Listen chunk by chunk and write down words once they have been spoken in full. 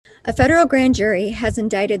A federal grand jury has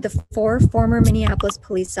indicted the four former Minneapolis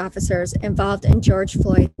police officers involved in George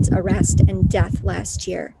Floyd's arrest and death last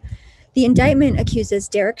year. The indictment accuses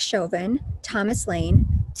Derek Chauvin, Thomas Lane,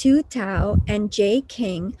 Tu Tao, and Jay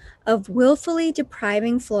King of willfully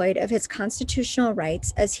depriving Floyd of his constitutional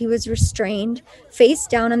rights as he was restrained, face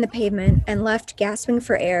down on the pavement, and left gasping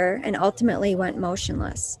for air and ultimately went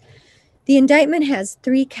motionless. The indictment has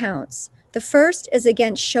 3 counts. The first is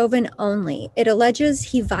against Chauvin only. It alleges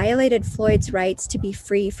he violated Floyd's rights to be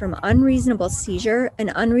free from unreasonable seizure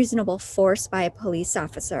and unreasonable force by a police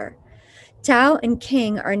officer. Tao and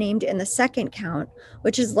King are named in the second count,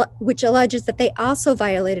 which alleges that they also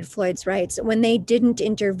violated Floyd's rights when they didn't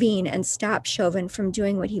intervene and stop Chauvin from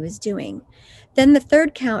doing what he was doing. Then the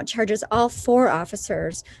third count charges all 4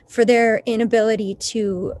 officers for their inability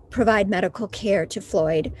to provide medical care to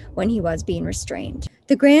Floyd when he was being restrained.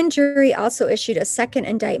 The grand jury also issued a second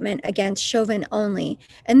indictment against Chauvin only,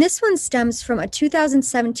 and this one stems from a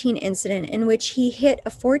 2017 incident in which he hit a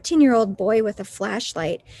 14-year-old boy with a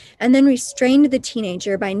flashlight and then restrained the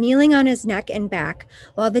teenager by kneeling on his neck and back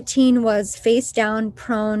while the teen was face down,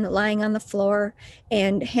 prone, lying on the floor,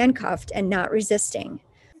 and handcuffed and not resisting.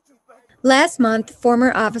 Last month,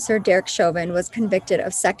 former officer Derek Chauvin was convicted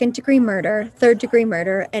of second-degree murder, third-degree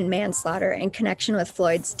murder, and manslaughter in connection with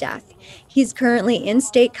Floyd's death. He's currently in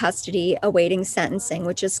state custody awaiting sentencing,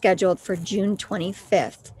 which is scheduled for June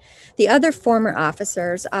 25th. The other former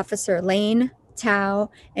officers, Officer Lane,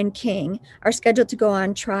 Tao, and King, are scheduled to go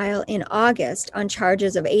on trial in August on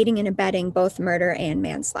charges of aiding and abetting both murder and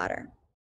manslaughter.